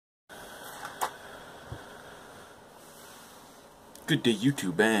Good day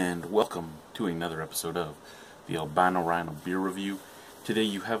YouTube, and welcome to another episode of the Albino Rhino beer review. Today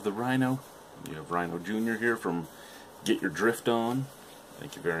you have the Rhino. You have Rhino Jr. here from Get Your Drift On.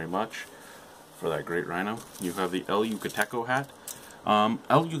 Thank you very much for that great Rhino. You have the El Yucateco hat.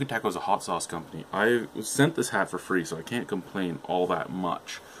 El Yucateco is a hot sauce company. I was sent this hat for free, so I can't complain all that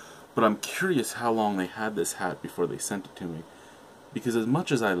much. But I'm curious how long they had this hat before they sent it to me. Because as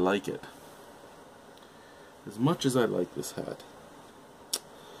much as I like it, this hat,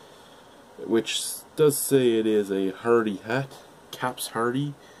 which does say it is a Hardy hat, Caps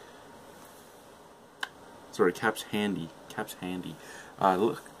Hardy. Sorry, Caps Handy. Caps Handy.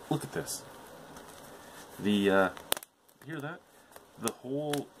 Look at this. Hear that? The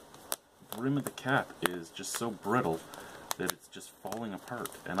whole brim of the cap is just so brittle that it's just falling apart.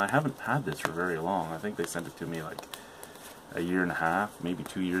 And I haven't had this for very long. I think they sent it to me like a year and a half, maybe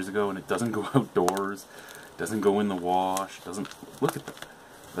 2 years ago, and it doesn't go outdoors, doesn't go in the wash, doesn't, look at that.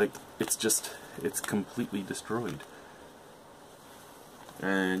 Like, it's completely destroyed.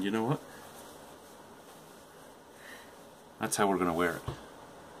 And you know what? That's how we're going to wear it.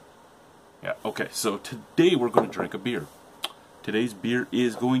 Yeah, okay, so today we're going to drink a beer. Today's beer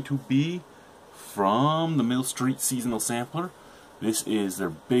is going to be from the Mill Street Seasonal Sampler. This is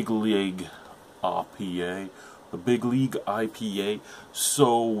their Big League IPA. The Big League IPA.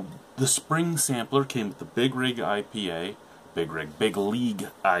 So, the Spring Sampler came with the Big League IPA, Big League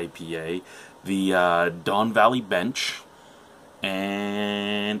IPA, the Don Valley Bench,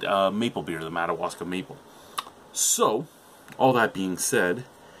 and maple beer, the Madawaska Maple. So, all that being said,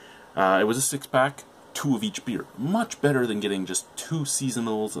 it was a 6-pack, 2 of each beer. Much better than getting just 2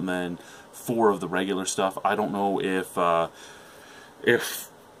 seasonals and then 4 of the regular stuff. I don't know if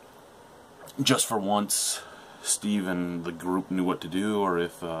just for once Steve and the group knew what to do, or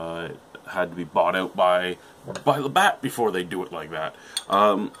if it had to be bought out by Labatt before they do it like that.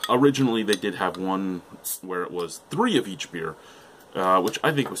 Originally they did have one where it was 3 of each beer, which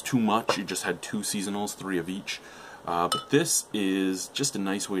I think was too much. You just had 2 seasonals, 3 of each. But this is just a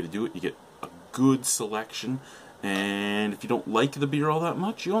nice way to do it. You get a good selection, and if you don't like the beer all that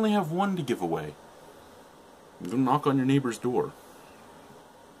much, you only have 1 to give away. You can knock on your neighbor's door.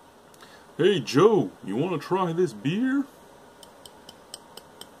 Hey Joe, you want to try this beer?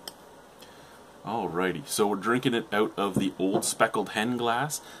 Alrighty, so we're drinking it out of the Old Speckled Hen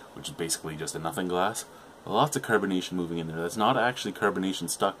glass, which is basically just a nothing glass. Lots of carbonation moving in there. That's not actually carbonation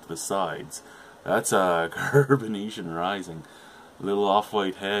stuck to the sides. That's carbonation rising. Little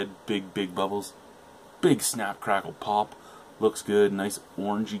off-white head, big bubbles, big snap, crackle, pop. Looks good, nice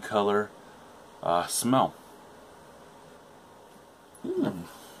orangey color. Smell.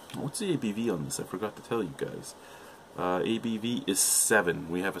 What's the ABV on this? I forgot to tell you guys. ABV is 7.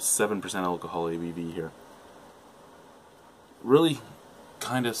 We have a 7% alcohol ABV here. Really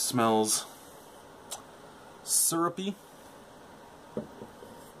kind of smells syrupy.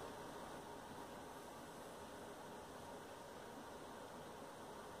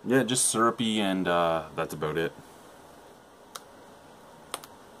 Yeah, just syrupy, and that's about it.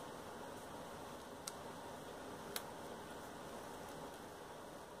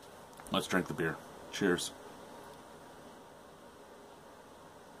 Let's drink the beer. Cheers.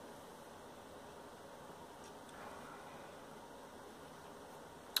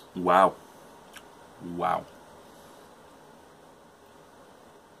 Wow. Wow.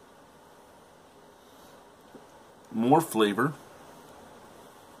 More flavor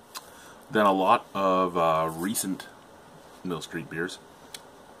than a lot of recent Mill Street beers,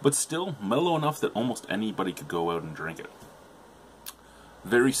 but still mellow enough that almost anybody could go out and drink it.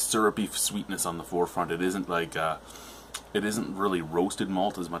 Very syrupy sweetness on the forefront. It isn't like it isn't really roasted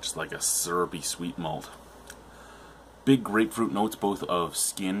malt as much as like a syrupy sweet malt. Big grapefruit notes, both of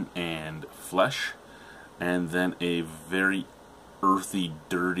skin and flesh, and then a very earthy,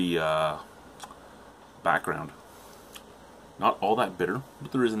 dirty background. Not all that bitter,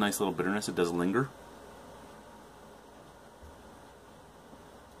 but there is a nice little bitterness. It does linger.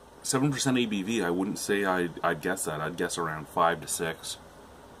 7% ABV, I wouldn't say I'd guess that. I'd guess around 5 to 6.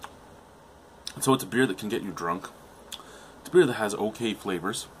 So it's a beer that can get you drunk. It's a beer that has okay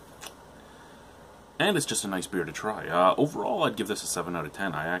flavors. And it's just a nice beer to try. Overall, I'd give this a 7 out of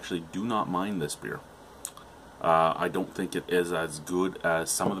 10. I actually do not mind this beer. I don't think it is as good as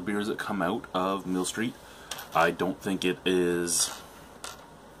some of the beers that come out of Mill Street. I don't think it is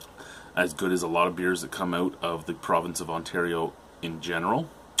as good as a lot of beers that come out of the province of Ontario in general.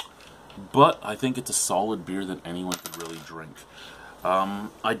 But I think it's a solid beer that anyone could really drink.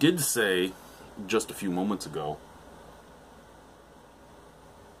 I did say just a few moments ago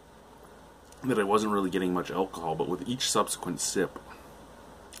that I wasn't really getting much alcohol, but with each subsequent sip,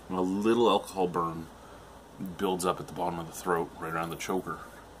 a little alcohol burn builds up at the bottom of the throat, right around the choker.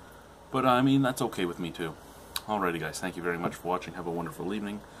 But I mean, that's okay with me too. Alrighty guys, thank you very much for watching. Have a wonderful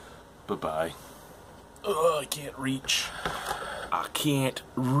evening. Bye-bye. I can't reach. I can't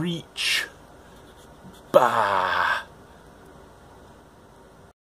reach. Bye.